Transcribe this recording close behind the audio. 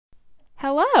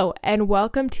Hello, and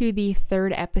welcome to the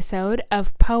third episode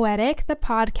of Poetic, the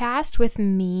podcast with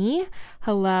me.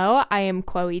 Hello, I am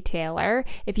Chloe Taylor.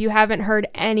 If you haven't heard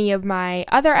any of my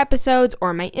other episodes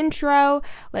or my intro,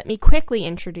 let me quickly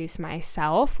introduce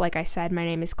myself. Like I said, my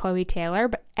name is Chloe Taylor,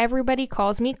 but everybody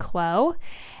calls me Chloe,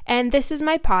 and this is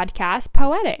my podcast,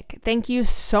 Poetic. Thank you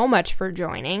so much for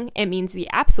joining. It means the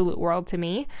absolute world to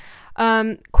me.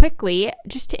 Quickly,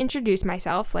 just to introduce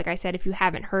myself, like I said, if you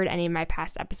haven't heard any of my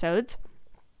past episodes,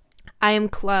 I am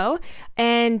Chloe,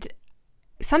 and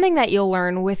something that you'll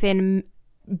learn within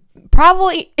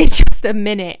probably just a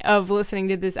minute of listening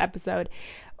to this episode,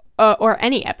 or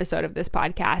any episode of this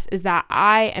podcast, is that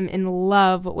I am in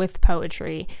love with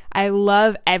poetry. I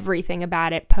love everything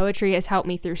about it. Poetry has helped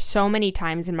me through so many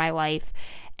times in my life,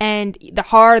 and the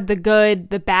hard, the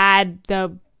good, the bad,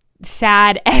 the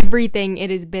sad, everything, it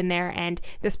has been there. And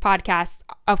this podcast,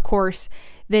 of course,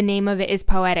 the name of it is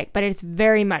Poetic, but it's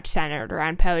very much centered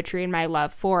around poetry and my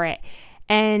love for it,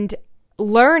 and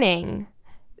learning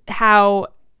how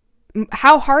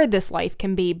hard this life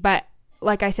can be. But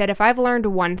like I said, if I've learned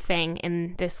one thing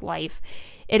in this life,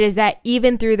 it is that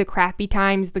even through the crappy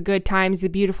times, the good times, the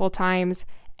beautiful times,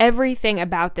 everything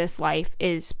about this life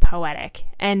is poetic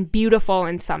and beautiful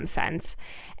in some sense.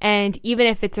 And even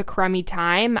if it's a crummy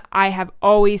time, I have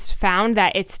always found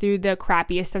that it's through the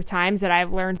crappiest of times that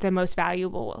I've learned the most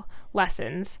valuable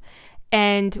lessons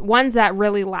and ones that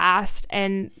really last.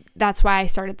 And that's why I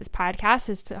started this podcast,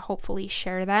 is to hopefully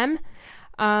share them.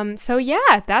 So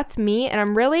yeah, that's me. And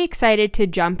I'm really excited to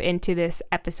jump into this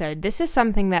episode. This is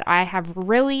something that I have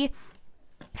really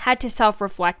had to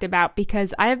self-reflect about,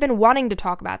 because I have been wanting to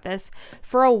talk about this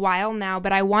for a while now,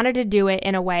 but I wanted to do it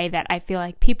in a way that I feel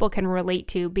like people can relate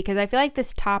to, because I feel like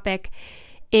this topic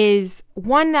is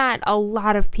one that a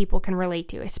lot of people can relate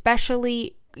to,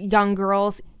 especially young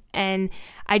girls, and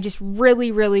I just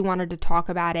really, really wanted to talk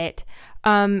about it.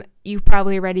 You've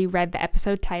probably already read the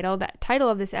episode title. That title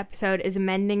of this episode is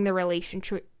Mending the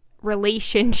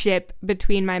Relationship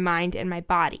Between My Mind and My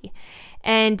Body.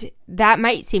 And that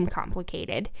might seem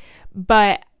complicated,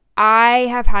 but I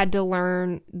have had to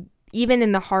learn, even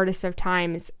in the hardest of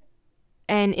times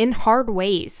and in hard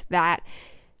ways, that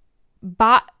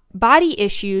body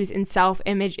issues and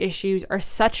self-image issues are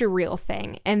such a real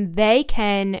thing, and they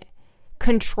can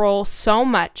control so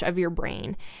much of your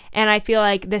brain. And I feel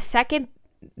like the second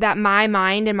that my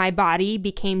mind and my body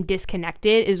became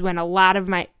disconnected is when a lot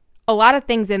of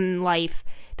things in life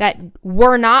that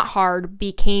were not hard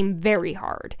became very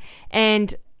hard.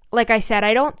 And like I said,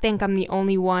 I don't think I'm the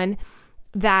only one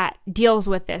that deals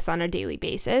with this on a daily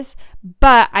basis,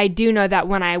 but I do know that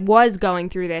when I was going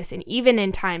through this, and even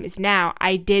in times now,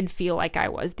 I did feel like I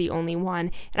was the only one.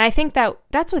 And I think that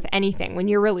that's with anything. When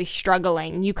you're really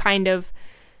struggling, you kind of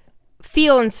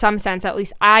feel, in some sense, at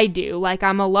least I do, like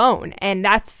I'm alone. And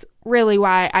that's really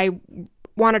why I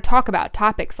want to talk about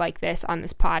topics like this on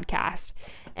this podcast.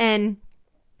 And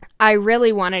I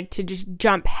really wanted to just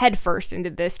jump headfirst into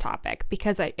this topic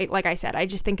because, like I said, I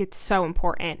just think it's so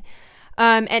important.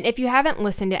 And if you haven't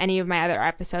listened to any of my other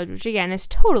episodes, which again is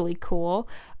totally cool,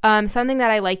 something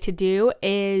that I like to do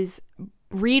is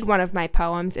read one of my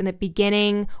poems in the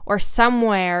beginning or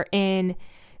somewhere in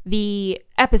the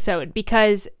episode,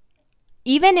 because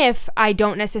even if I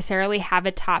don't necessarily have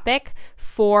a topic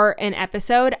for an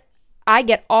episode, I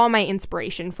get all my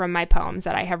inspiration from my poems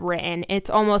that I have written. It's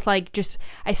almost like just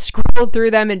I scroll through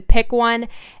them and pick one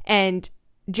and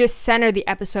just center the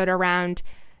episode around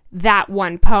that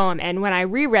one poem. And when I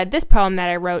reread this poem that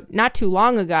I wrote not too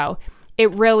long ago,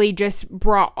 it really just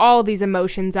brought all these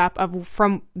emotions up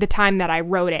from the time that I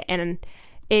wrote it. And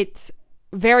it's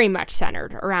very much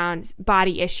centered around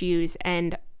body issues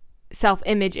and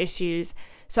self-image issues.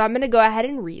 So I'm going to go ahead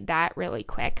and read that really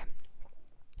quick.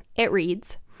 It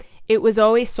reads, "It was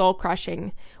always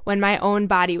soul-crushing when my own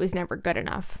body was never good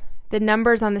enough. The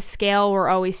numbers on the scale were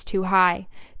always too high.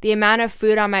 The amount of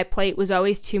food on my plate was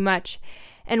always too much,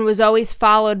 and was always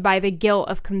followed by the guilt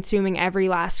of consuming every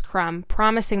last crumb,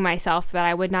 promising myself that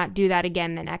I would not do that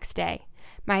again the next day.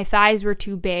 My thighs were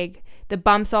too big. The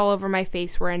bumps all over my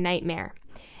face were a nightmare,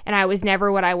 and I was never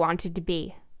what I wanted to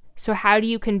be. So how do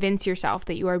you convince yourself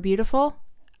that you are beautiful?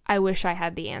 I wish I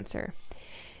had the answer.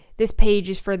 This page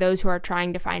is for those who are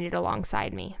trying to find it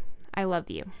alongside me. I love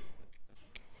you."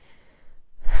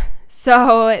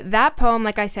 So that poem,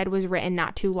 like I said, was written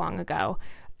not too long ago.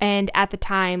 And at the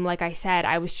time, like I said,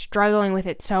 I was struggling with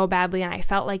it so badly, and I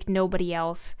felt like nobody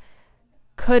else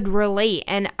could relate.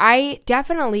 And I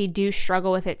definitely do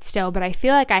struggle with it still, but I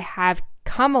feel like I have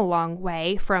come a long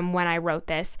way from when I wrote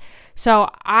this. So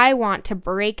I want to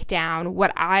break down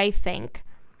what I think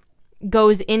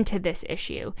goes into this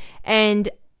issue. And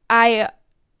I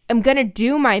am going to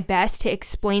do my best to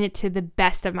explain it to the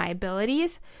best of my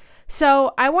abilities.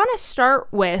 So I want to start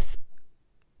with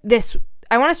this.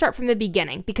 I want to start from the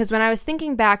beginning, because when I was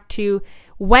thinking back to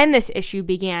when this issue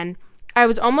began, I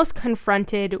was almost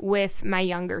confronted with my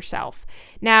younger self.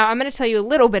 Now, I'm going to tell you a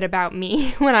little bit about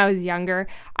me when I was younger.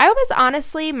 I was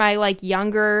honestly, my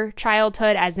younger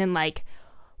childhood, as in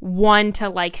 1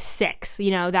 to 6,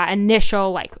 that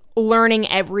initial learning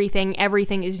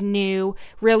everything is new,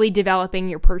 really developing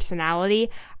your personality.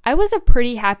 I was a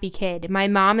pretty happy kid. My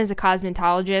mom is a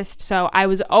cosmetologist, so I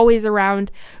was always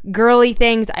around girly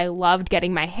things. I loved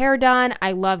getting my hair done.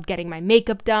 I loved getting my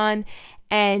makeup done,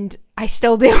 and I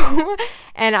still do.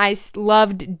 And I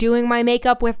loved doing my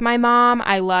makeup with my mom.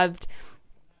 I loved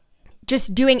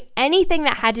just doing anything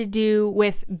that had to do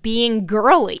with being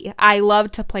girly. I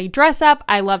loved to play dress up.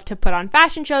 I loved to put on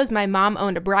fashion shows. My mom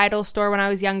owned a bridal store when I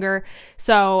was younger,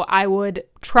 so I would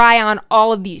try on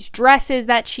all of these dresses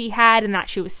that she had and that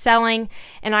she was selling.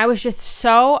 And I was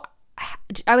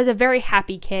a very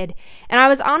happy kid. And I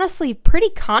was honestly pretty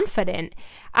confident.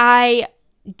 I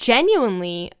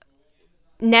genuinely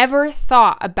never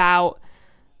thought about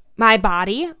my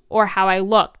body or how I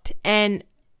looked. And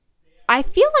I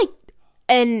feel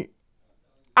and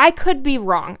I could be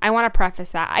wrong. I want to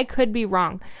preface that. I could be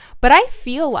wrong. But I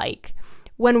feel like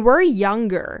when we're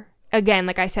younger, again,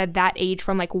 like I said, that age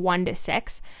from 1 to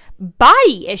 6,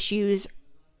 body issues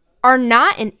are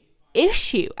not an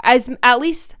issue. At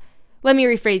least, let me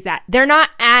rephrase that. They're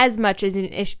not as much as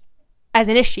an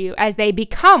issue as they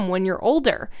become when you're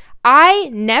older. I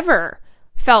never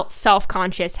felt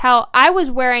self-conscious. Hell, I was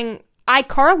wearing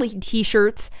iCarly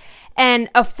t-shirts and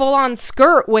a full-on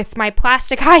skirt with my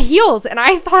plastic high heels, and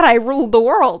I thought I ruled the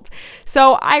world.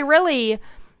 So I really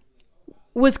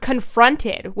was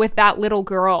confronted with that little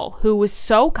girl who was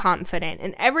so confident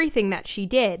in everything that she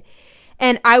did.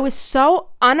 And I was so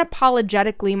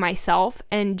unapologetically myself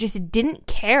and just didn't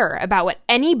care about what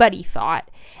anybody thought.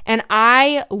 And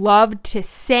I loved to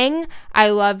sing. I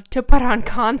loved to put on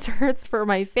concerts for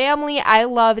my family. I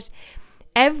loved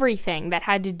everything that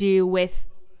had to do with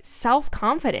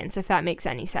self-confidence, if that makes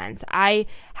any sense. I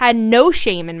had no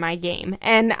shame in my game,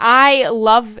 and I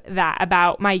love that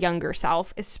about my younger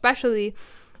self, especially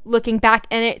looking back.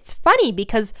 And it's funny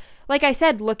because, like I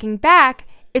said, looking back,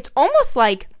 it's almost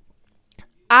like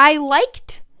I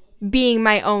liked being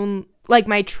my own,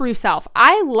 my true self.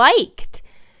 I liked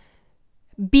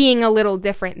being a little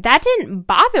different. That didn't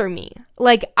bother me.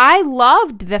 I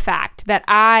loved the fact that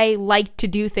I liked to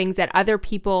do things that other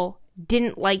people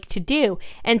didn't like to do,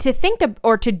 and to think of,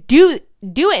 or to do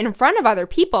it in front of other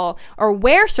people, or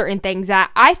wear certain things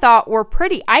that I thought were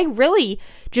pretty. I really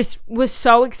just was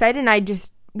so excited, and I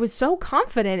just was so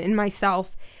confident in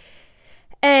myself.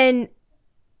 And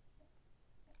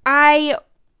I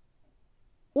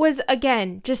was,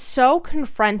 again, just so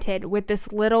confronted with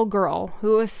this little girl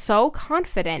who was so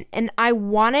confident, and I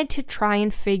wanted to try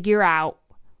and figure out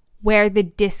where the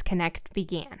disconnect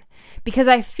began. Because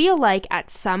I feel like at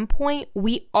some point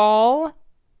we all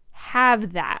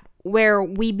have that, where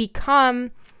we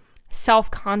become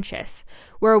self-conscious,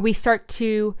 where we start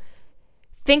to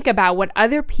think about what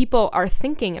other people are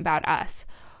thinking about us.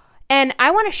 And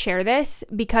I want to share this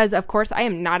because, of course, I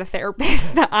am not a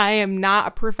therapist. I am not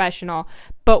a professional.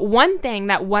 But one thing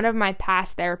that one of my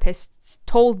past therapists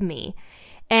told me,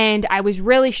 and I was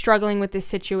really struggling with this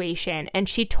situation, and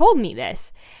she told me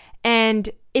this, and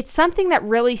it's something that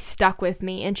really stuck with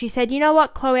me. And she said, "You know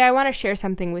what, Chloe, I want to share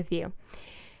something with you.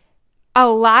 A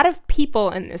lot of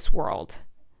people in this world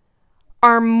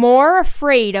are more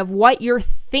afraid of what you're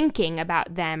thinking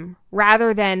about them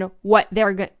rather than what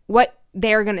they're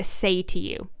going to say to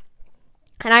you."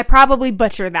 And I probably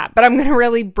butchered that, but I'm going to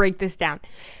really break this down.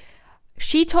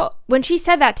 When she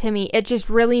said that to me, it just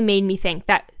really made me think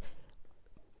that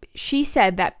she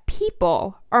said that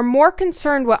people are more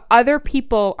concerned what other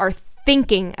people are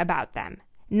thinking about them,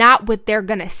 not what they're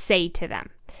going to say to them.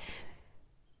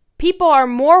 People are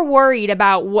more worried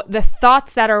about what the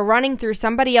thoughts that are running through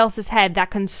somebody else's head that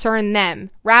concern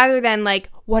them, rather than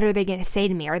what are they going to say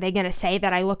to me? Are they going to say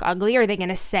that I look ugly? Are they going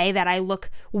to say that I look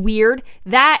weird?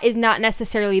 That is not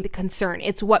necessarily the concern.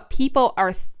 It's what people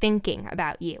are thinking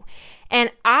about you. And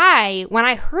when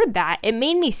I heard that, it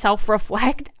made me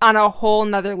self-reflect on a whole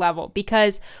nother level,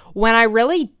 because when I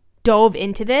really dove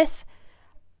into this,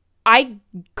 I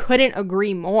couldn't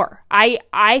agree more.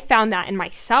 I found that in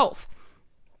myself.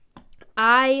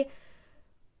 I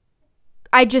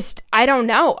don't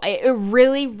know. It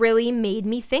really, really made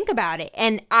me think about it.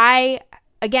 And I,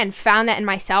 again, found that in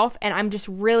myself, and I'm just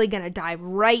really going to dive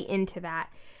right into that.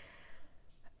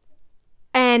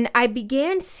 And I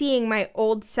began seeing my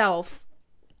old self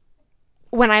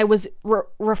when I was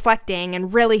reflecting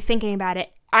and really thinking about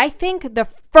it. I think the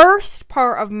first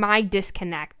part of my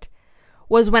disconnect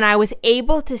was when I was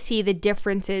able to see the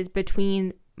differences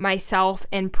between myself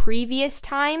in previous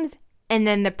times and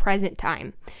then the present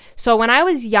time. So when I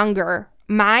was younger,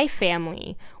 my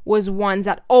family was ones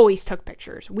that always took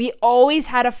pictures. We always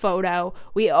had a photo.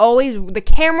 The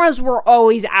cameras were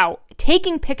always out,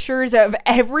 taking pictures of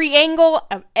every angle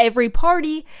of every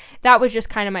party. That was just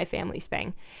kind of my family's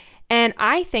thing. And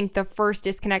I think the first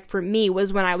disconnect for me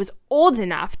was when I was old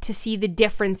enough to see the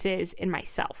differences in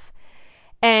myself.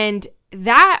 And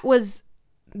that was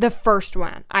the first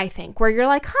one, I think, where you're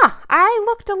like, I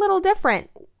looked a little different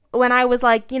when I was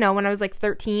like, when I was like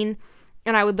 13,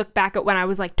 and I would look back at when I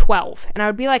was like 12, and I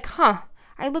would be like, I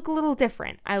look a little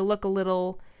different.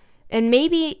 And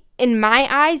maybe in my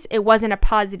eyes, it wasn't a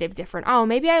positive different. Oh,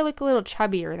 maybe I look a little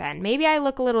chubbier then. Maybe I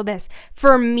look a little this.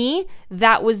 For me,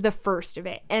 that was the first of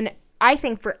it. And I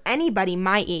think for anybody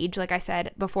my age, like I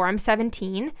said before, I'm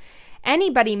 17,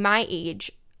 anybody my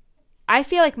age, I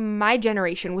feel like my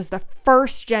generation was the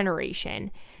first generation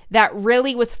that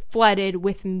really was flooded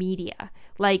with media,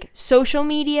 like social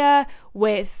media,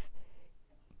 with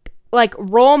like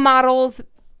role models,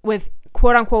 with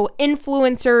quote unquote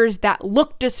influencers that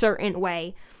looked a certain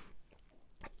way.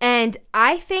 And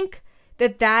I think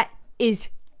that is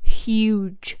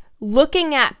huge.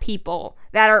 Looking at people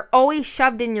that are always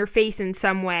shoved in your face in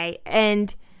some way,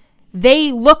 and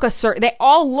they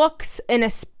all look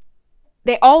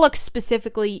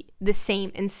specifically the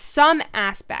same in some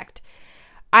aspect.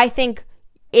 I think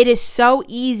it is so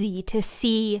easy to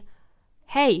see,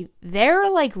 hey, they're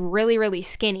like really, really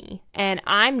skinny and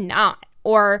I'm not.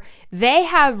 Or they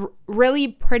have really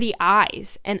pretty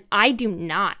eyes and I do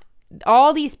not.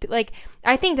 All these,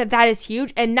 I think that is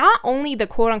huge. And not only the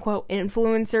quote unquote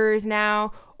influencers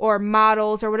now or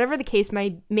models or whatever the case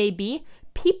may be,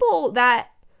 people that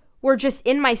were just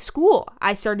in my school.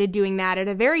 I started doing that at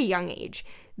a very young age.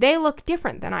 They look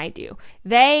different than I do.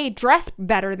 They dress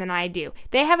better than I do.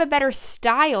 They have a better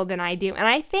style than I do. And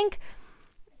I think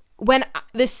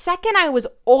the second I was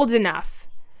old enough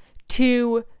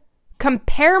to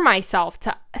compare myself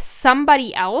to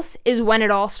somebody else is when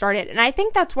it all started. And I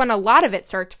think that's when a lot of it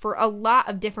starts for a lot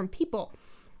of different people.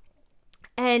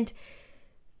 And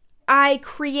I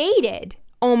created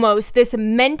almost this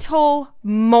mental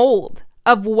mold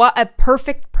of what a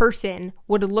perfect person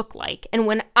would look like. And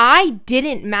when I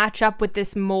didn't match up with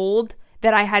this mold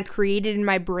that I had created in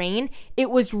my brain, it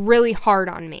was really hard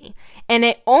on me. And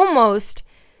it almost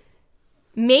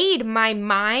made my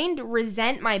mind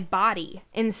resent my body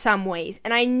in some ways.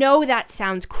 And I know that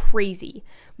sounds crazy,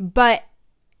 but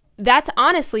that's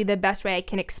honestly the best way I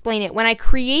can explain it. When I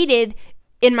created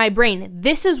in my brain,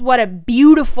 this is what a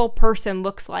beautiful person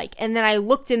looks like, and then I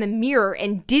looked in the mirror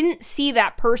and didn't see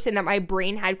that person that my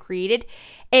brain had created,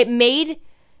 it made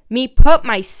me put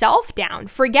myself down.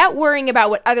 Forget worrying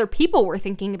about what other people were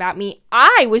thinking about me.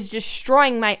 I was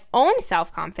destroying my own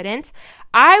self-confidence.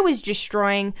 I was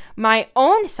destroying my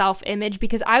own self-image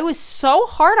because I was so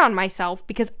hard on myself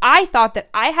because I thought that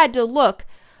I had to look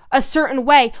a certain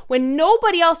way when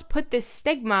nobody else put this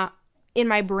stigma in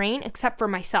my brain except for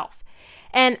myself.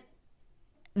 And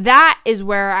that is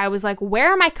where I was like,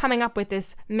 where am I coming up with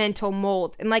this mental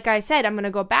mold? And like I said, I'm going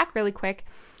to go back really quick.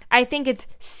 I think it's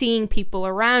seeing people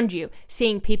around you,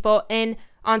 seeing people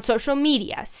on social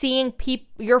media, seeing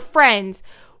your friends,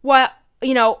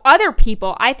 other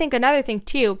people. I think another thing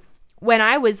too, when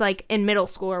I was like in middle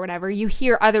school or whatever, you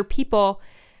hear other people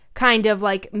kind of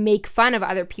like make fun of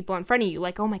other people in front of you.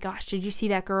 Like, oh my gosh, did you see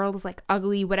that girl is like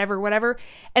ugly, whatever.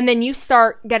 And then you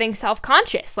start getting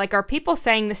self-conscious. Like, are people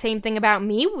saying the same thing about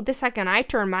me the second I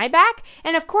turn my back?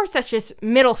 And of course, that's just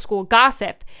middle school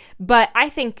gossip. But I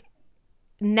think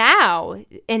now,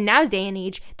 in now's day and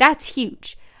age, that's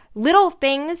huge. Little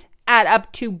things add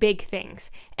up to big things.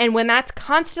 And when that's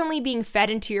constantly being fed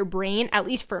into your brain, at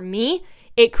least for me,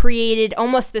 it created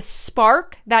almost this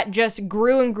spark that just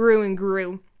grew and grew and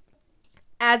grew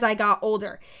as I got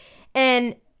older.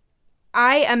 And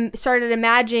I started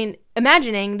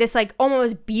imagining this like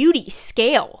almost beauty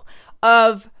scale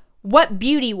of what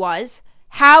beauty was,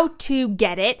 how to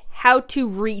get it, how to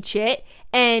reach it,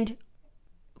 and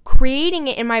creating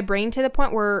it in my brain to the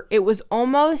point where it was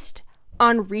almost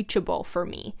unreachable for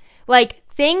me. Like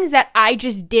things that I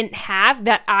just didn't have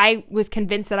that I was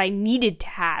convinced that I needed to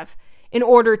have in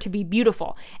order to be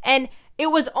beautiful. And it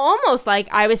was almost like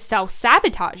I was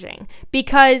self-sabotaging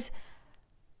because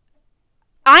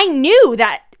I knew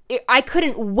that I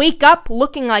couldn't wake up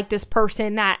looking like this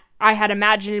person that I had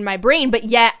imagined in my brain, but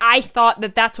yet I thought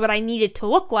that that's what I needed to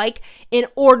look like in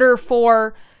order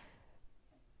for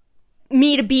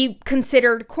me to be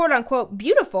considered quote unquote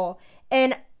beautiful.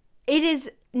 And it is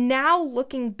now,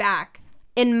 looking back,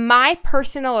 in my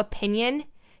personal opinion,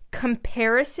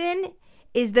 comparison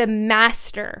is the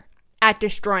master at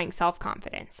destroying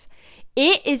self-confidence.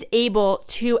 It is able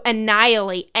to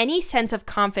annihilate any sense of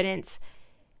confidence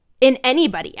in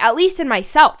anybody, at least in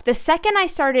myself. The second I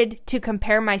started to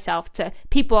compare myself to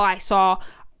people I saw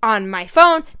on my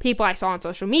phone, people I saw on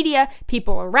social media,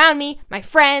 people around me, my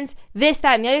friends, this,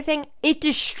 that, and the other thing, it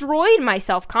destroyed my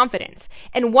self-confidence.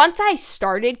 And once I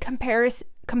started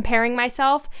comparing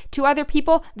myself to other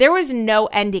people, there was no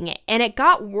ending it. And it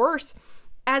got worse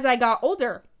as I got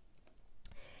older.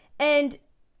 And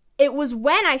it was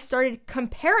when I started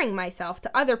comparing myself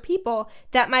to other people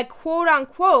that my quote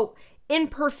unquote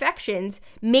imperfections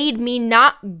made me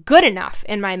not good enough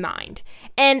in my mind.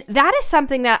 And that is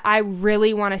something that I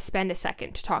really want to spend a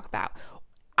second to talk about.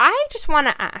 I just want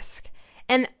to ask,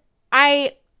 and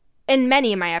in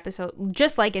many of my episodes,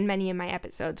 just like in many of my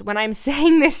episodes, when I'm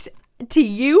saying this to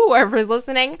you, whoever's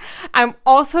listening, I'm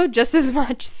also just as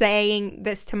much saying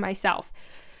this to myself.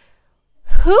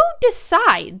 Who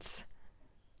decides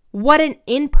what an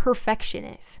imperfection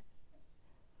is?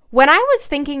 When I was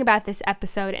thinking about this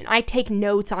episode, and I take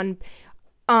notes on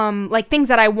like things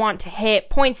that I want to hit,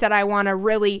 points that I want to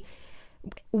really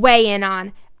weigh in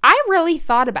on, I really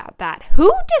thought about that.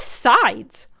 Who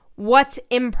decides what's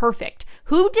imperfect?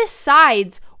 Who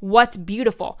decides what's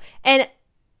beautiful? And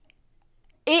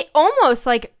it almost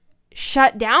like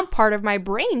shut down part of my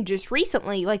brain just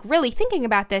recently, like really thinking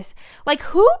about this. Like,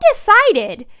 who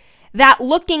decided that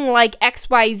looking like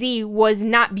XYZ was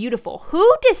not beautiful? Who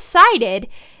decided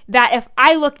that if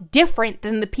I look different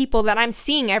than the people that I'm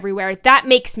seeing everywhere, that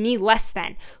makes me less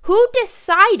than? Who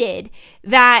decided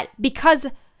that because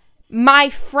my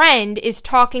friend is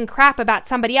talking crap about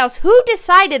somebody else, who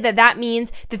decided that that means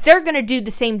that they're going to do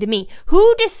the same to me?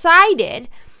 Who decided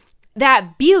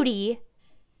that beauty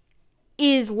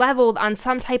is leveled on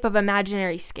some type of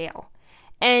imaginary scale?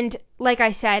 And like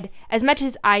I said, as much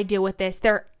as I deal with this,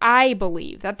 I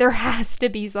believe that there has to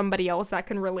be somebody else that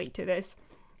can relate to this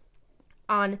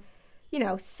on,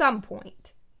 some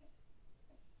point.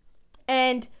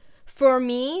 And for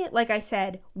me, like I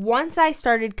said, once I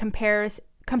started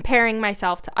comparing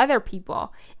myself to other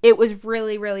people, it was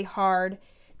really, really hard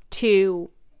to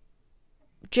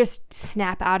just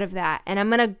snap out of that. And I'm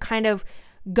going to kind of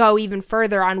go even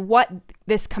further on what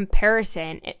this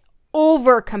comparison,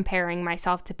 over comparing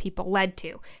myself to people, led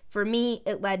to. For me,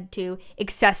 it led to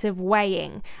excessive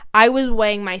weighing. I was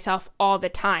weighing myself all the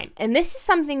time. And this is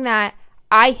something that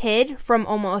I hid from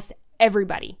almost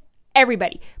everybody.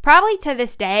 Probably to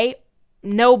this day,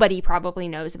 nobody probably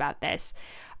knows about this.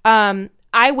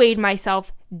 I weighed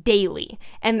myself daily.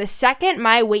 And the second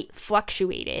my weight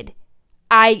fluctuated,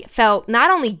 I felt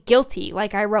not only guilty,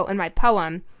 like I wrote in my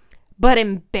poem, but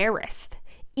embarrassed.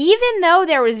 Even though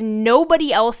there was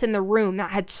nobody else in the room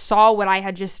that had saw what I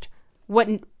had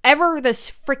whatever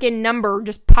this freaking number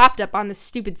just popped up on the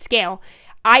stupid scale,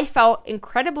 I felt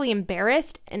incredibly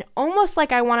embarrassed and almost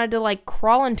like I wanted to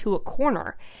crawl into a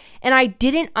corner. And I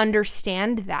didn't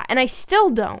understand that. And I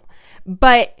still don't.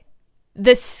 But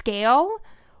the scale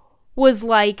was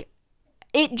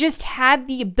it just had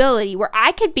the ability where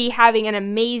I could be having an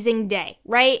amazing day,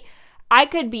 right? I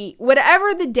could be,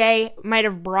 whatever the day might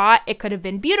have brought, it could have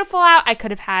been beautiful out, I could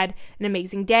have had an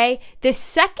amazing day. The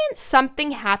second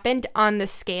something happened on the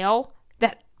scale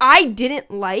that I didn't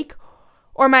like,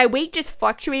 or my weight just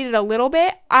fluctuated a little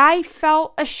bit, I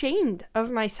felt ashamed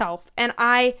of myself. And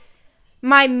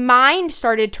my mind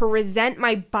started to resent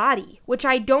my body, which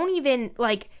I don't even,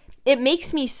 it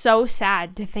makes me so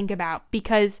sad to think about,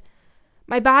 because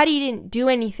my body didn't do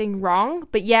anything wrong,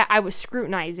 but yet I was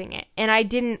scrutinizing it.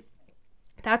 And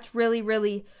that's really,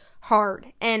 really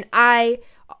hard. And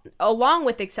along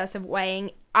with excessive weighing,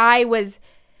 I was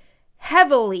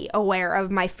heavily aware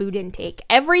of my food intake.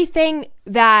 Everything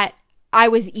that I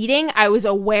was eating, I was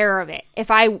aware of it. If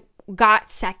I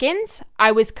got seconds,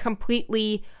 I was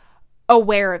completely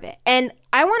aware of it. And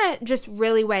I want to just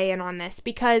really weigh in on this,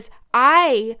 because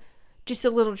just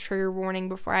a little trigger warning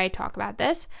before I talk about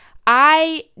this,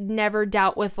 I never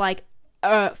dealt with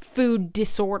a food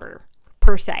disorder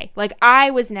per se.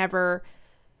 I was never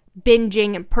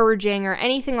binging and purging or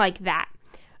anything like that.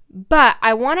 But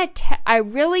I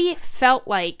really felt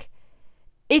like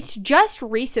it's just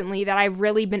recently that I've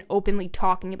really been openly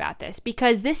talking about this,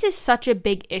 because this is such a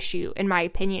big issue, in my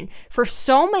opinion, for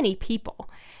so many people.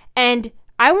 And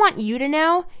I want you to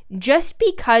know, just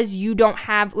because you don't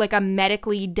have like a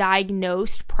medically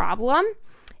diagnosed problem,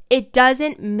 it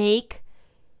doesn't make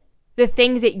the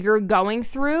things that you're going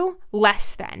through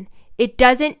less than. It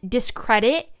doesn't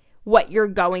discredit what you're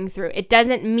going through. It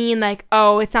doesn't mean like,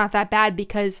 oh, it's not that bad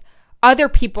because other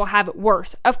people have it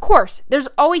worse. Of course, there's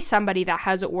always somebody that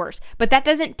has it worse, but that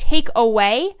doesn't take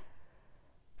away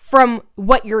from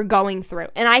what you're going through.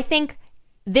 And I think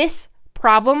this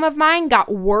problem of mine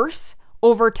got worse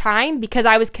over time because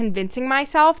I was convincing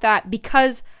myself that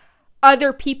because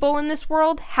other people in this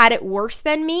world had it worse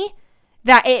than me,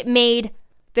 that it made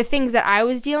the things that I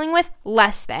was dealing with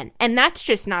less than. And that's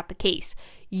just not the case.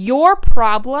 Your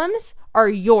problems are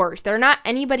yours. They're not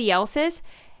anybody else's.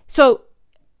 So,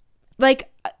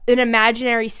 like an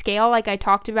imaginary scale, like I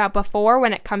talked about before,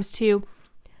 when it comes to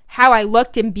how I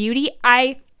looked in beauty,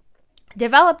 I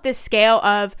developed this scale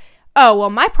of, oh,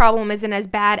 well, my problem isn't as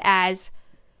bad as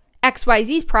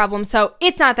XYZ's problem, so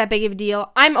it's not that big of a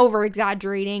deal. I'm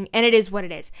over-exaggerating, and it is what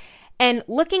it is. And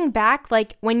looking back,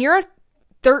 like, when you're a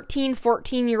 13,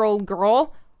 14-year-old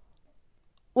girl,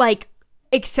 like,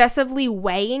 excessively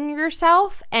weighing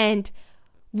yourself and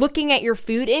looking at your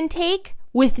food intake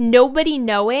with nobody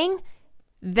knowing,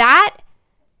 that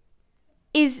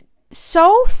is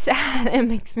so sad. It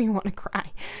makes me want to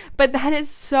cry. But that is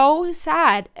so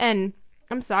sad. And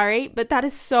I'm sorry, but that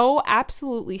is so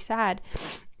absolutely sad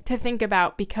to think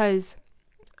about, because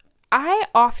I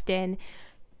often,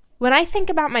 when I think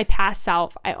about my past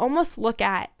self, I almost look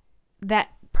at that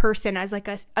person as like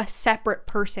a separate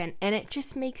person, and it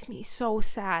just makes me so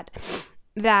sad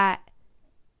that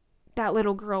that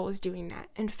little girl was doing that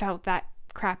and felt that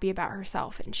crappy about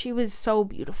herself, and she was so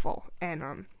beautiful.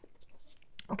 And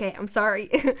okay, I'm sorry.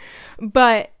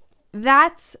 But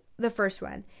that's the first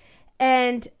one.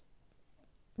 And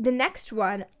the next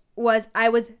one was, I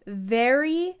was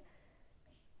very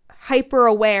hyper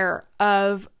aware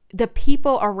of the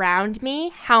people around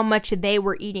me, how much they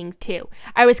were eating too.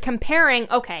 I was comparing,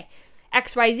 okay,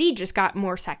 XYZ just got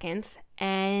more seconds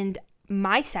and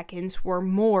my seconds were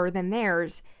more than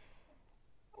theirs.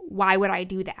 Why would I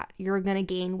do that? You're going to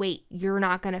gain weight. You're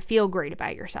not going to feel great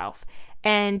about yourself.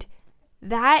 And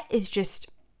that is just,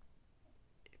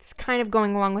 it's kind of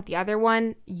going along with the other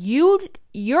one.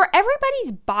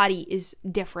 Everybody's body is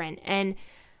different. And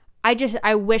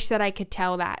I wish that I could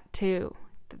tell that to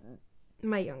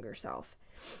my younger self.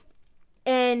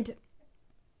 And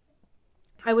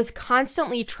I was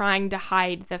constantly trying to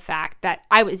hide the fact that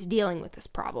I was dealing with this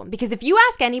problem. Because if you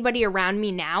ask anybody around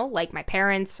me now, like my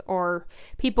parents or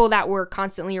people that were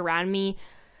constantly around me,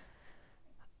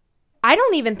 I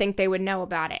don't even think they would know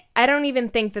about it. I don't even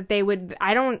think that they would,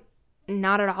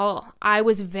 not at all. I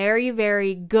was very,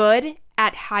 very good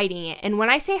at hiding it. And when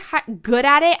I say good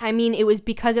at it, I mean it was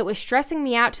because it was stressing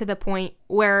me out to the point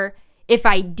where if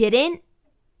I didn't,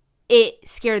 it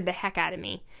scared the heck out of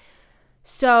me.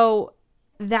 So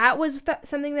that was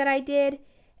something that I did,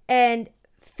 and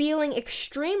feeling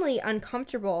extremely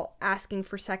uncomfortable asking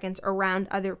for seconds around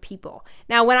other people.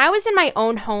 Now, when I was in my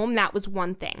own home, that was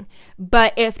one thing.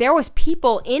 But if there was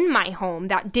people in my home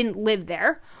that didn't live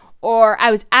there, or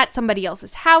I was at somebody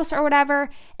else's house or whatever,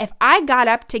 if I got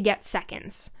up to get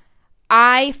seconds,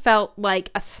 I felt like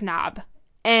a snob.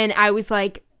 And I was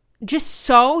like just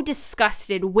so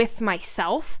disgusted with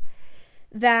myself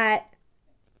that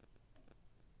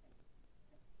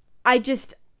I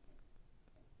don't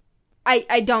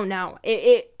know.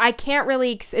 I can't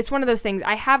really, it's one of those things.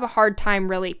 I have a hard time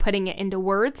really putting it into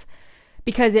words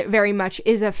because it very much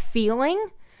is a feeling,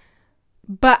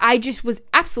 but I just was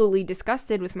absolutely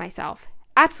disgusted with myself.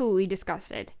 Absolutely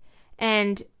disgusted.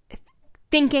 And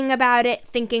thinking about it,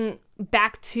 thinking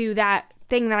back to that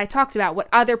thing that I talked about, what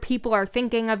other people are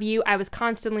thinking of you, I was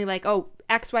constantly like, oh,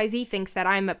 XYZ thinks that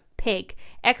I'm a pig.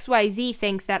 XYZ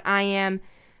thinks that I am,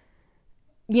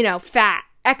 fat.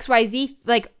 XYZ,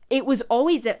 like, it was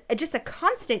always just a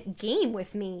constant game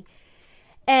with me.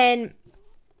 And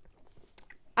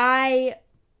I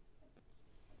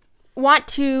want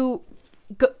to,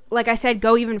 like I said,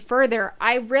 go even further.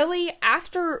 I really,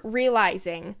 after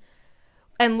realizing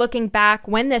and looking back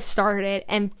when this started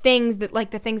and things that,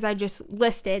 like the things I just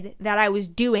listed that I was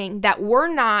doing that were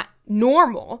not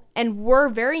normal and were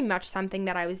very much something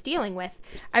that I was dealing with,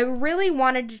 I really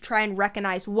wanted to try and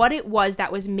recognize what it was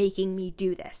that was making me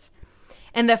do this.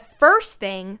 And the first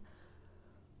thing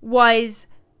was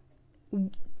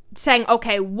saying,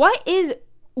 okay, what is,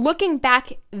 looking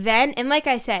back then, and like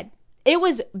I said, it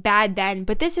was bad then,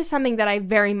 but this is something that I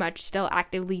very much still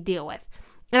actively deal with.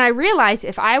 And I realized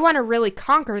if I want to really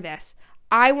conquer this,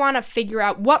 I want to figure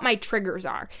out what my triggers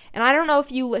are. And I don't know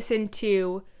if you listen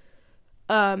to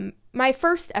my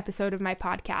first episode of my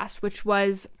podcast, which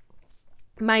was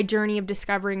my journey of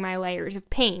discovering my layers of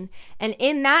pain. And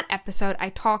in that episode, I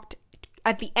talked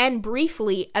at the end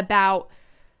briefly about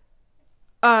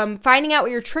finding out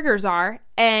what your triggers are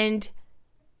and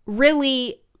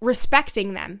really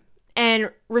respecting them,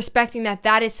 and respecting that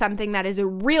that is something that is a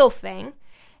real thing,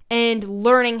 and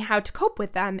learning how to cope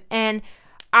with them. And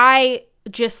I,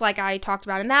 just like I talked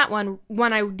about in that one,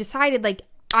 when I decided, like,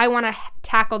 I want to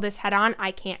tackle this head on,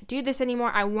 I can't do this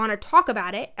anymore, I want to talk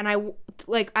about it, and I,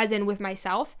 like, as in with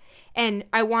myself, and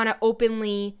I want to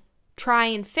openly try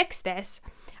and fix this,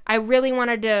 I really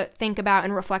wanted to think about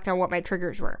and reflect on what my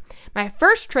triggers were. My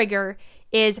first trigger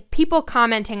is people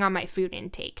commenting on my food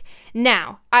intake.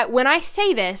 Now, when I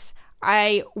say this,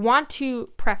 I want to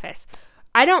preface,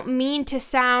 I don't mean to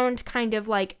sound kind of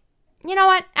like, you know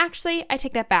what, actually, I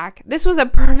take that back. This was a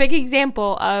perfect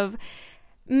example of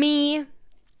me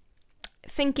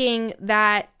thinking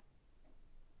that,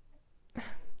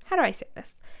 how do I say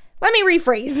this? Let me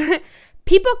rephrase.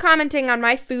 People commenting on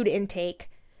my food intake,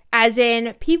 as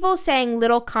in people saying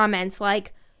little comments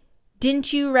like,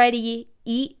 didn't you already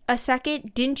eat a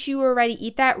second? Didn't you already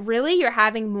eat that? Really? You're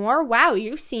having more? Wow,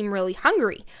 you seem really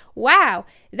hungry. Wow,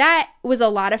 that was a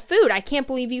lot of food. I can't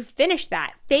believe you finished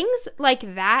that. Things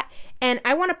like that. And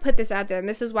I want to put this out there, and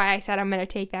this is why I said I'm going to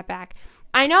take that back.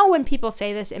 I know when people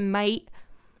say this, it might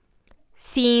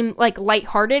seem like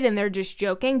lighthearted and they're just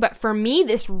joking, but for me,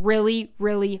 this really,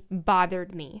 really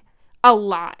bothered me a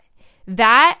lot.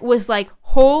 That was like,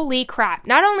 holy crap.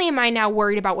 Not only am I now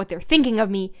worried about what they're thinking of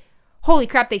me, holy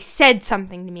crap, they said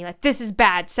something to me. Like, this is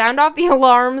bad. Sound off the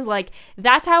alarms. Like,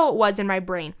 that's how it was in my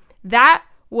brain. That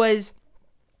was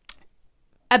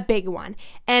a big one.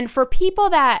 And for people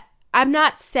that, I'm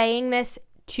not saying this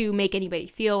to make anybody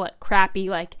feel like crappy.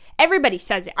 Like, everybody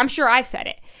says it. I'm sure I've said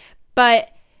it. But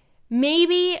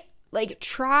maybe, like,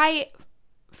 try,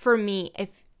 for me,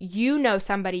 if you know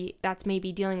somebody that's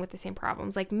maybe dealing with the same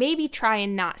problems, like, maybe try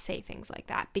and not say things like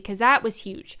that, because that was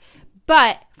huge.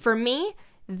 But for me,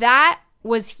 that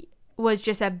was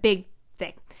just a big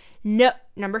thing. No,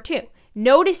 number 2,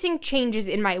 noticing changes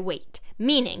in my weight,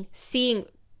 meaning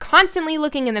constantly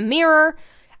looking in the mirror.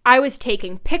 I was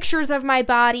taking pictures of my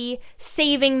body,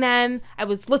 saving them. I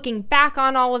was looking back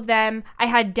on all of them. I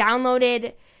had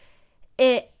downloaded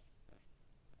it.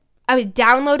 I was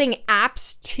downloading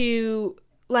apps to,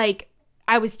 like,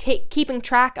 I was keeping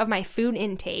track of my food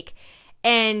intake.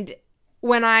 And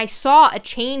when I saw a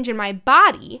change in my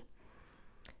body,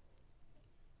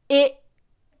 it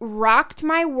rocked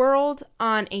my world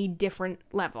on a different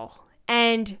level.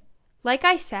 And like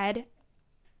I said,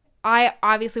 I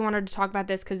obviously wanted to talk about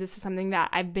this because this is something that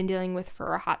I've been dealing with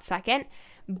for a hot second.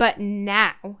 But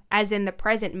now, as in the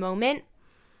present moment,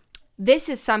 this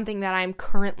is something that I'm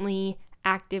currently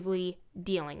actively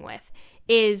dealing with.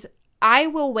 Is I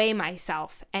will weigh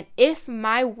myself, and if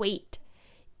my weight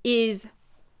is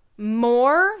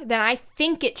more than I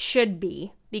think it should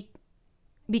be,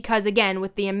 because again,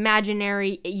 with the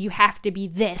imaginary, you have to be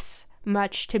this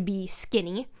much to be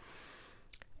skinny,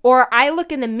 or I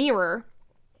look in the mirror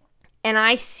and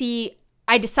I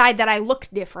decide that I look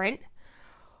different,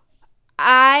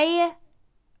 I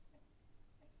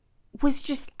was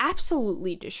just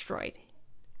absolutely destroyed.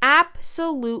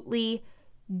 Absolutely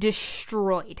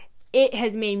destroyed. It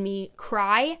has made me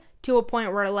cry to a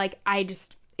point where, like, I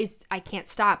can't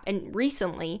stop. And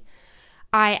recently,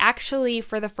 I actually,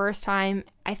 for the first time,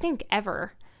 I think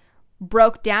ever,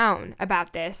 broke down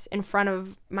about this in front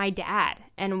of my dad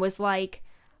and was like,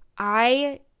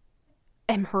 I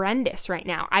am horrendous right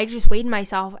now. I just weighed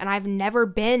myself and I've never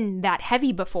been that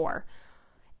heavy before.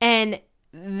 And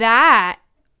that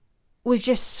was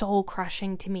just soul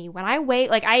crushing to me. When I weigh,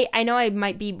 like, I know I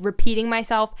might be repeating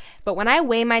myself, but when I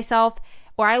weigh myself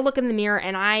or I look in the mirror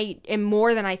and I am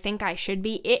more than I think I should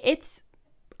be, it's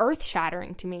earth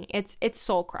shattering to me. It's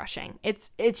soul crushing. It's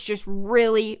just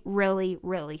really, really,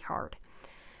 really hard.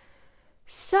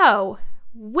 So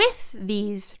with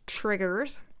these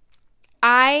triggers,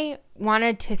 I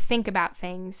wanted to think about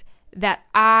things that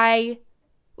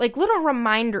like little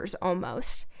reminders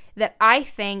almost, that I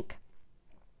think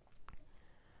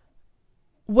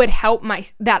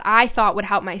that I thought would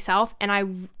help myself,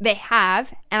 and they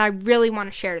have, and I really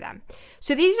want to share them.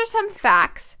 So these are some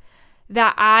facts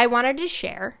that I wanted to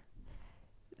share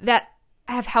that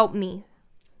have helped me.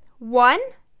 1,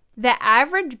 the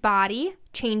average body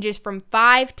changes from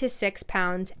 5 to 6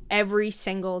 pounds every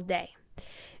single day.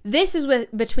 This is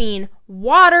between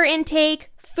water intake,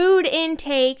 food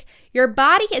intake. Your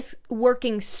body is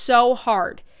working so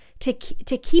hard to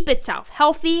keep itself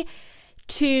healthy,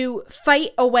 to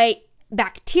fight away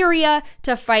bacteria,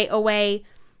 to fight away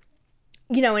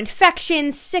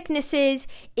infections, sicknesses.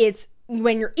 It's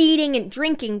when you're eating and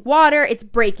drinking water, it's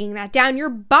breaking that down. Your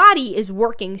body is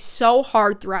working so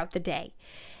hard throughout the day.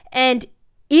 And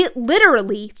it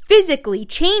literally, physically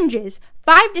changes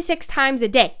 5 to 6 times a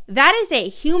day. That is a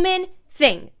human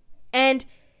thing. And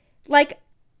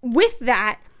with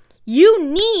that, you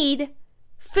need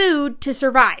food to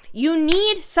survive. You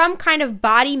need some kind of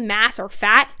body mass or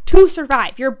fat to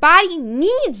survive. Your body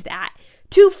needs that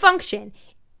to function.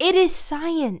 It is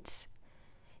science.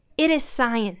 It is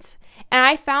science. And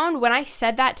I found when I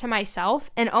said that to myself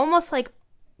and almost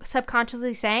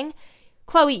subconsciously saying,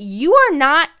 Chloe, you are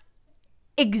not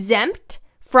exempt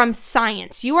from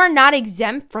science. You are not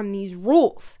exempt from these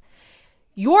rules.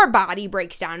 Your body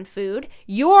breaks down food.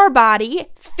 Your body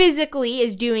physically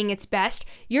is doing its best.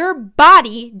 Your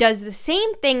body does the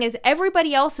same thing as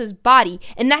everybody else's body,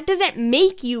 and that doesn't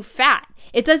make you fat.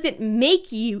 It doesn't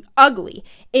make you ugly.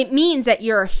 It means that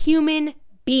you're a human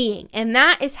being, and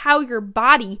that is how your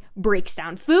body breaks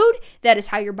down food. That is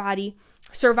how your body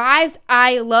survives.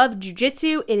 I love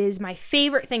jujitsu. It is my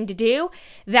favorite thing to do.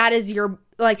 That is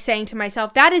saying to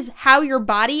myself, that is how your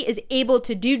body is able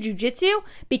to do jujitsu,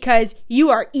 because you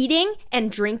are eating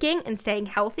and drinking and staying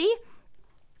healthy.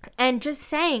 And just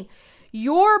saying,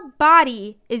 your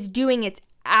body is doing its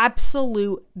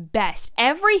absolute best.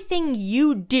 Everything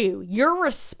you do, your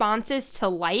responses to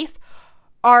life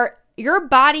are your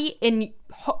body, and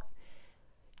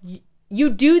you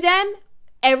do them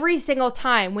every single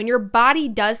time. When your body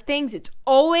does things, it's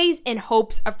always in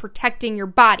hopes of protecting your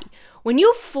body. When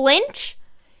you flinch,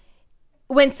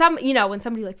 when somebody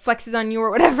flexes on you or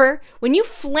whatever, when you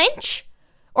flinch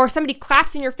or somebody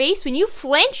claps in your face, when you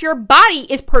flinch, your body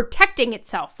is protecting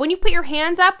itself. When you put your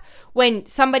hands up, when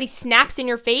somebody snaps in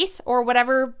your face or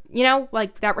whatever,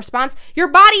 that response, your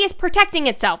body is protecting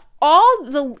itself. Even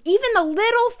the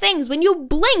little things, when you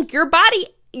blink, your body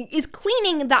is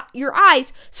cleaning your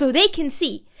eyes so they can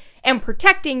see and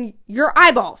protecting your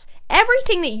eyeballs.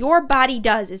 Everything that your body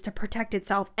does is to protect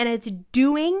itself, and it's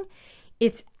doing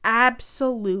its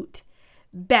absolute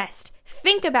best.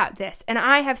 Think about this, and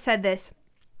I have said this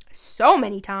so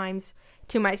many times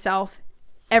to myself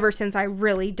ever since I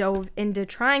really dove into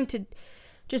trying to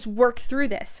just work through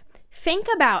this. Think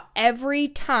about every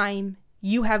time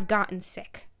you have gotten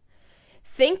sick.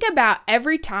 Think about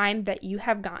every time that you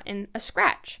have gotten a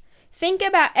scratch. Think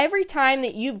about every time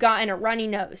that you've gotten a runny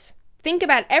nose. Think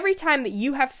about every time that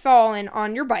you have fallen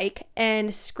on your bike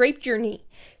and scraped your knee.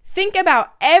 Think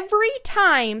about every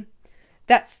time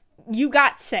that you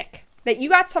got sick, that you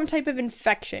got some type of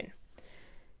infection.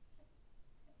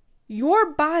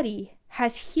 Your body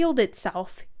has healed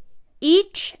itself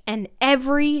each and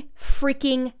every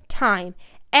freaking time.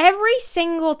 Every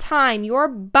single time your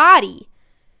body,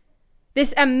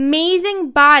 this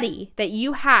amazing body that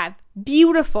you have,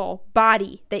 beautiful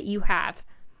body that you have,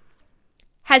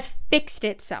 has fixed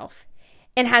itself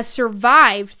and has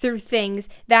survived through things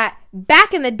that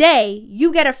back in the day,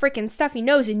 you get a freaking stuffy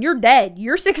nose and you're dead.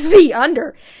 You're 6 feet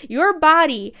under. Your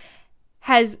body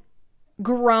has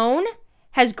grown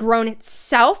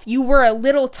itself. You were a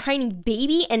little tiny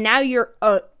baby, and now you're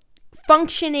a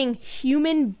functioning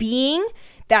human being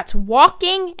that's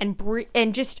walking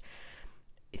and just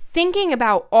thinking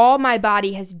about all my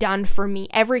body has done for me.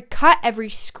 Every cut, every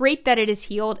scrape that it has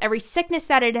healed, every sickness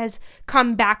that it has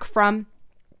come back from,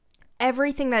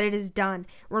 everything that it has done.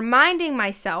 Reminding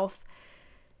myself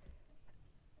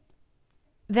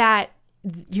that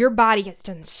your body has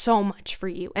done so much for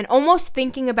you, and almost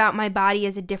thinking about my body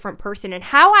as a different person, and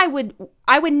how I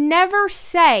would never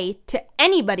say to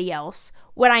anybody else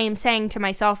what I am saying to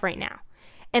myself right now.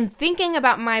 And thinking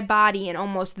about my body in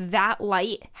almost that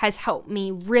light has helped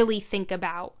me really think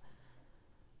about,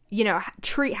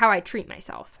 how I treat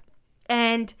myself.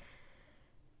 And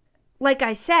like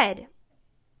I said,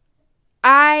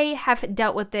 I have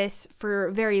dealt with this for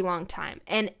a very long time.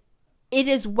 And it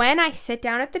is when I sit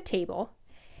down at the table,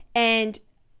 and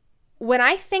when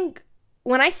I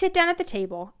sit down at the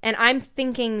table and I'm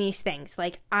thinking these things,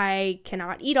 like, I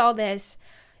cannot eat all this,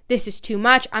 this is too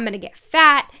much, I'm going to get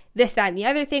fat, this, that, and the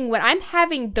other thing. When I'm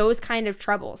having those kind of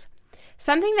troubles,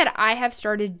 something that I have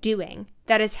started doing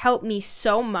that has helped me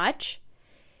so much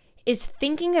is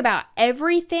thinking about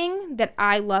everything that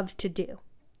I love to do.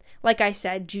 Like I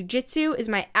said, jujitsu is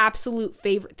my absolute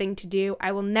favorite thing to do.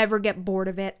 I will never get bored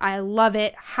of it. I love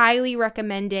it. Highly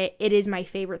recommend it. It is my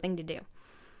favorite thing to do.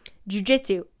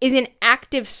 Jujitsu is an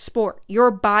active sport.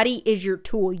 Your body is your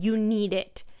tool. You need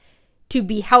it to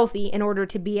be healthy in order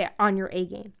to be on your A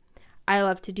game. I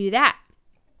love to do that.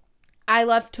 I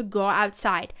love to go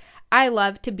outside. I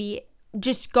love to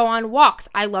just go on walks.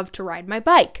 I love to ride my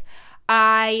bike.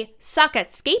 I suck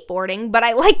at skateboarding, but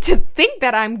I like to think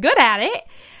that I'm good at it.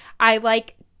 I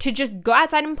like to just go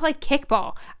outside and play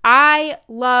kickball. I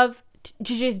love to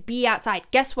just be outside.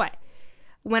 Guess what?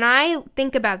 When I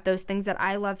think about those things that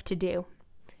I love to do,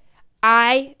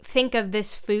 I think of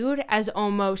this food as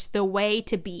almost the way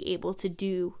to be able to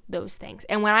do those things.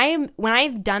 And when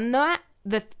I've done that,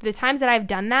 the times that I've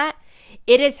done that,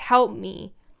 it has helped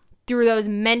me through those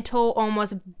mental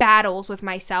almost battles with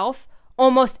myself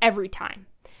almost every time.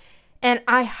 And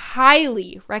I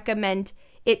highly recommend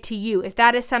it to you if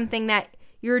that is something that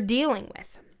you're dealing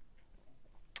with.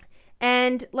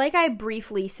 And like I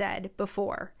briefly said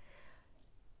before,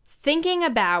 thinking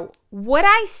about, would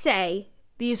I say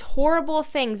these horrible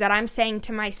things that I'm saying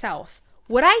to myself,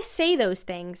 would I say those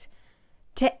things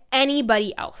to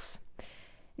anybody else?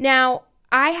 Now,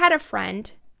 I had a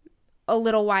friend a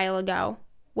little while ago,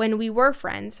 when we were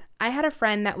friends, I had a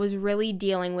friend that was really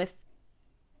dealing with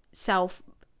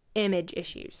self-image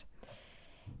issues.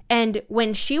 And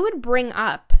when she would bring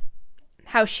up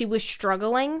how she was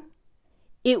struggling,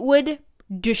 it would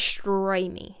destroy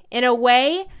me in a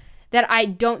way that I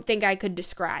don't think I could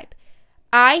describe.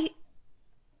 At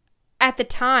the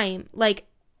time,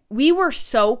 we were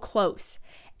so close,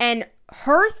 and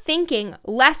her thinking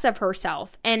less of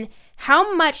herself and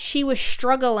how much she was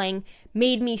struggling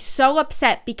made me so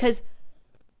upset, because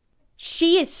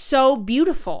she is so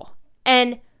beautiful.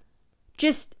 And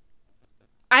just,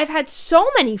 I've had so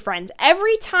many friends.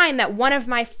 Every time that one of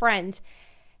my friends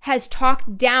has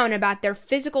talked down about their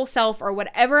physical self or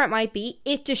whatever it might be,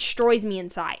 it destroys me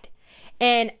inside.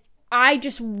 And I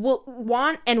just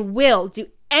want and will do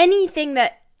anything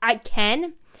that I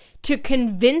can to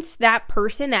convince that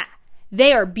person that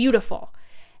they are beautiful.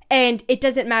 And it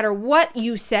doesn't matter what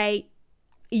you say,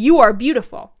 you are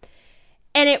beautiful.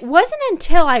 And it wasn't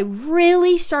until I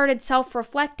really started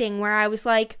self-reflecting where I was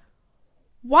like,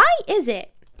 why is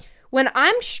it when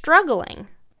I'm struggling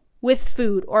with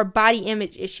food or body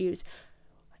image issues,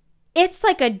 it's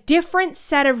like a different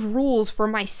set of rules for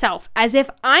myself, as if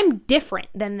I'm different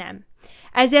than them,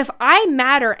 as if I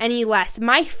matter any less,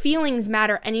 my feelings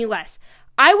matter any less.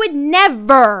 I would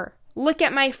never look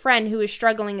at my friend who is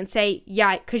struggling and say,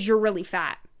 yeah, because you're really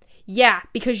fat. Yeah,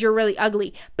 because you're really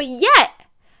ugly. But yet,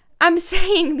 I'm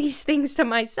saying these things to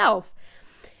myself.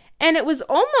 And it was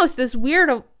almost this weird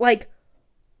of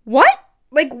what?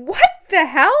 What the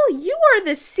hell? You are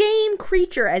the same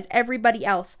creature as everybody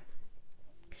else.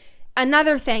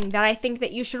 Another thing that I think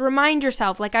that you should remind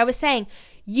yourself, like I was saying,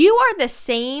 you are the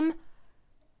same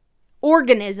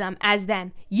organism as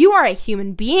them. You are a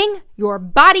human being. Your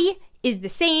body is the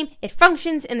same. It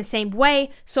functions in the same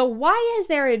way. So why is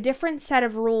there a different set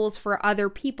of rules for other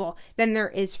people than there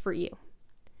is for you?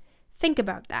 Think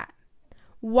about that.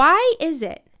 Why is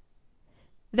it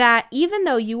that even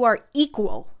though you are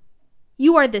equal,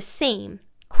 you are the same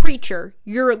creature?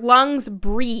 Your lungs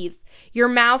breathe, your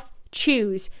mouth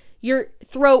chews, your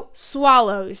throat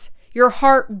swallows, your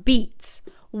heart beats.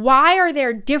 Why are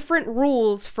there different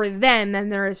rules for them than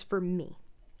there is for me?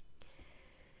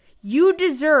 You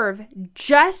deserve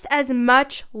just as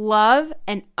much love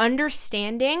and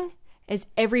understanding as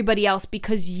everybody else,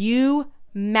 because you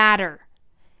matter.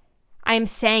 I am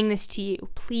saying this to you.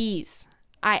 Please,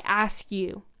 I ask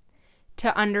you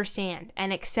to understand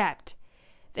and accept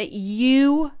that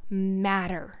you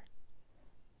matter.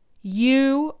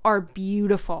 You are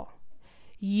beautiful.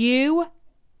 You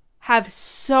have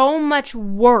so much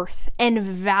worth and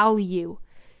value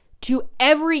to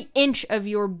every inch of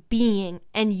your being,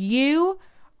 and you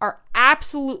are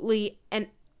absolutely and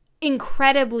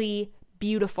incredibly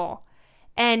beautiful.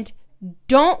 And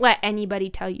don't let anybody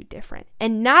tell you different.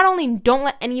 And not only don't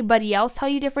let anybody else tell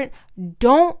you different,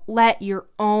 don't let your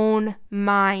own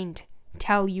mind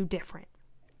tell you different.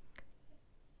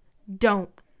 Don't.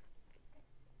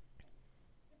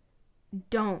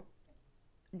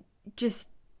 Just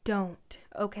don't,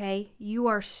 okay? You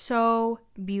are so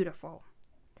beautiful.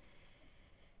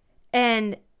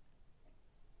 And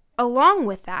along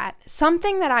with that,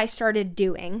 something that I started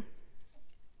doing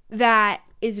that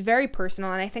is very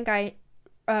personal, and I think I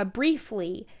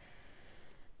briefly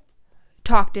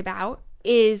talked about,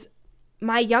 is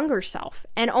my younger self,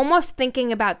 and almost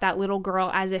thinking about that little girl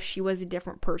as if she was a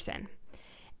different person.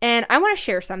 And I want to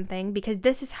share something because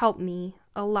this has helped me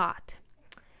a lot.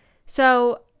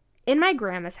 So in my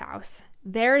grandma's house,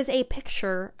 there is a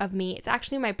picture of me. It's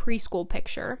actually my preschool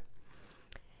picture.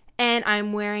 And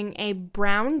I'm wearing a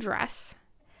brown dress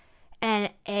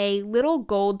and a little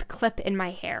gold clip in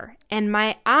my hair. And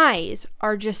my eyes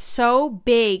are just so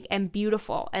big and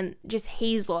beautiful and just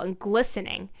hazel and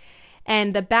glistening.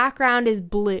 And the background is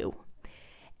blue.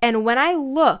 And when I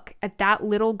look at that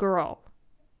little girl,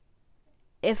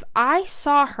 if I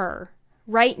saw her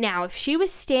right now, if she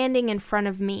was standing in front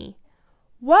of me,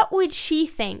 what would she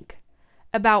think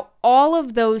about all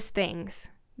of those things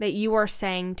that you are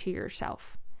saying to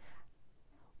yourself?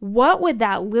 What would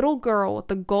that little girl with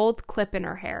the gold clip in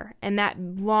her hair and that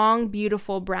long,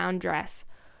 beautiful brown dress,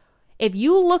 if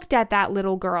you looked at that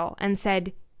little girl and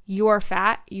said, "You're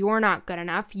fat, you're not good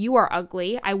enough, you are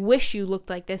ugly, I wish you looked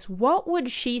like this," what would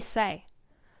she say?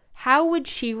 How would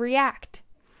she react?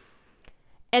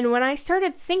 And when I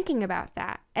started thinking about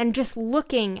that and just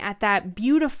looking at that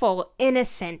beautiful,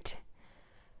 innocent,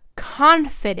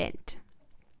 confident,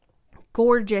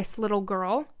 gorgeous little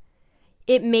girl,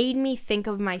 it made me think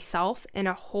of myself in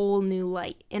a whole new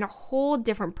light, in a whole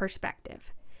different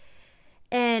perspective.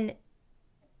 And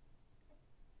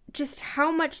just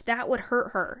how much that would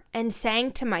hurt her. And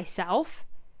saying to myself,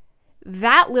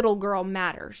 that little girl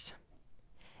matters.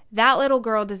 That little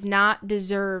girl does not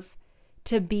deserve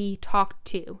to be talked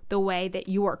to the way that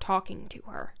you are talking to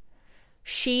her.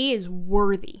 She is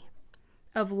worthy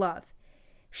of love.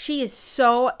 She is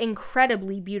so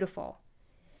incredibly beautiful.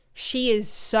 She is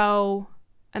so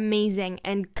amazing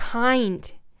and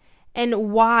kind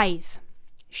and wise.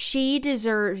 She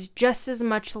deserves just as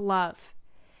much love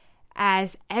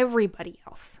as everybody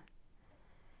else.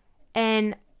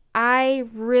 And I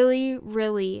really,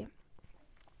 really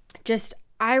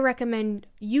I recommend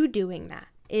you doing that,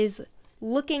 is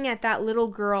looking at that little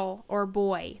girl or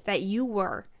boy that you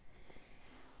were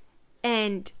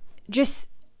and just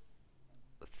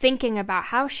thinking about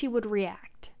how she would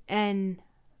react. And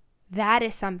that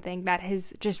is something that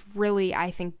has just really,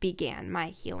 I think, began my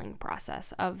healing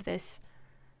process of this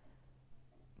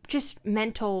just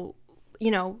mental,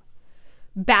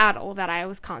 battle that I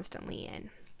was constantly in.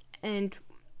 And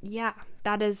yeah,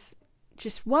 that is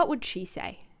just, what would she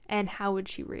say and how would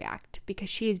she react? Because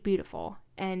she is beautiful.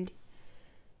 And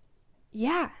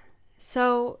yeah,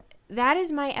 so that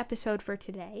is my episode for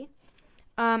today.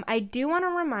 I do want to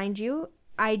remind you,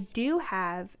 I do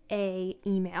have a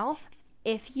email.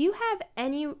 If you have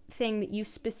anything that you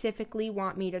specifically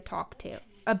want me to talk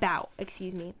about, if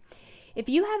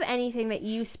you have anything that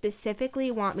you specifically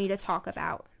want me to talk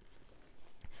about,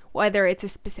 whether it's a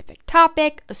specific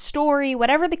topic, a story,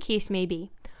 whatever the case may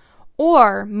be,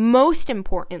 or most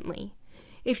importantly,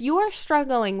 if you are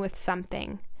struggling with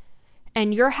something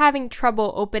and you're having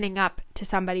trouble opening up to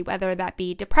somebody, whether that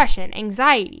be depression,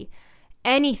 anxiety,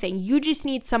 anything, you just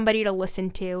need somebody to listen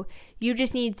to, you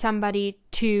just need somebody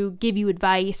to give you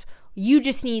advice, you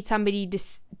just need somebody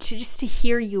to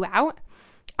hear you out,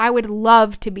 I would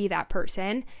love to be that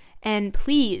person. And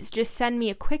please just send me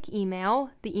a quick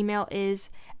email. The email is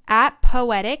at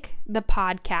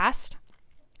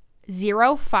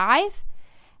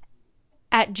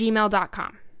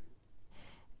poeticthepodcast05@gmail.com.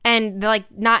 And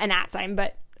not an at sign,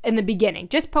 but in the beginning,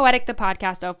 just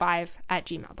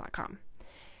poeticthepodcast05@gmail.com.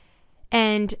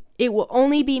 And it will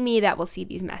only be me that will see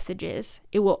these messages.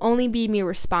 It will only be me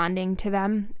responding to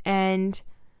them. And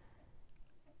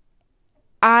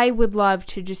I would love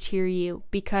to just hear you,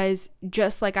 because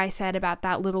just like I said about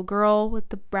that little girl with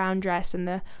the brown dress and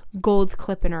the gold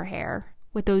clip in her hair,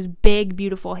 with those big,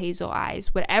 beautiful hazel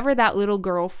eyes, whatever that little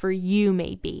girl for you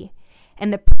may be,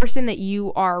 and the person that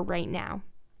you are right now,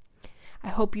 I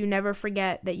hope you never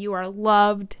forget that you are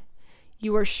loved,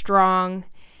 you are strong,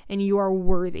 and you are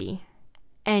worthy.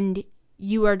 And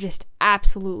you are just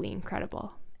absolutely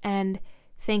incredible. And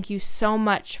thank you so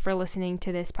much for listening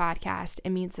to this podcast. It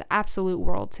means the absolute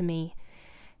world to me.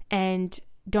 And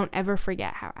don't ever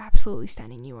forget how absolutely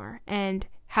stunning you are and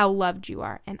how loved you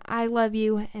are. And I love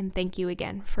you, and thank you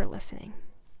again for listening.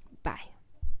 Bye.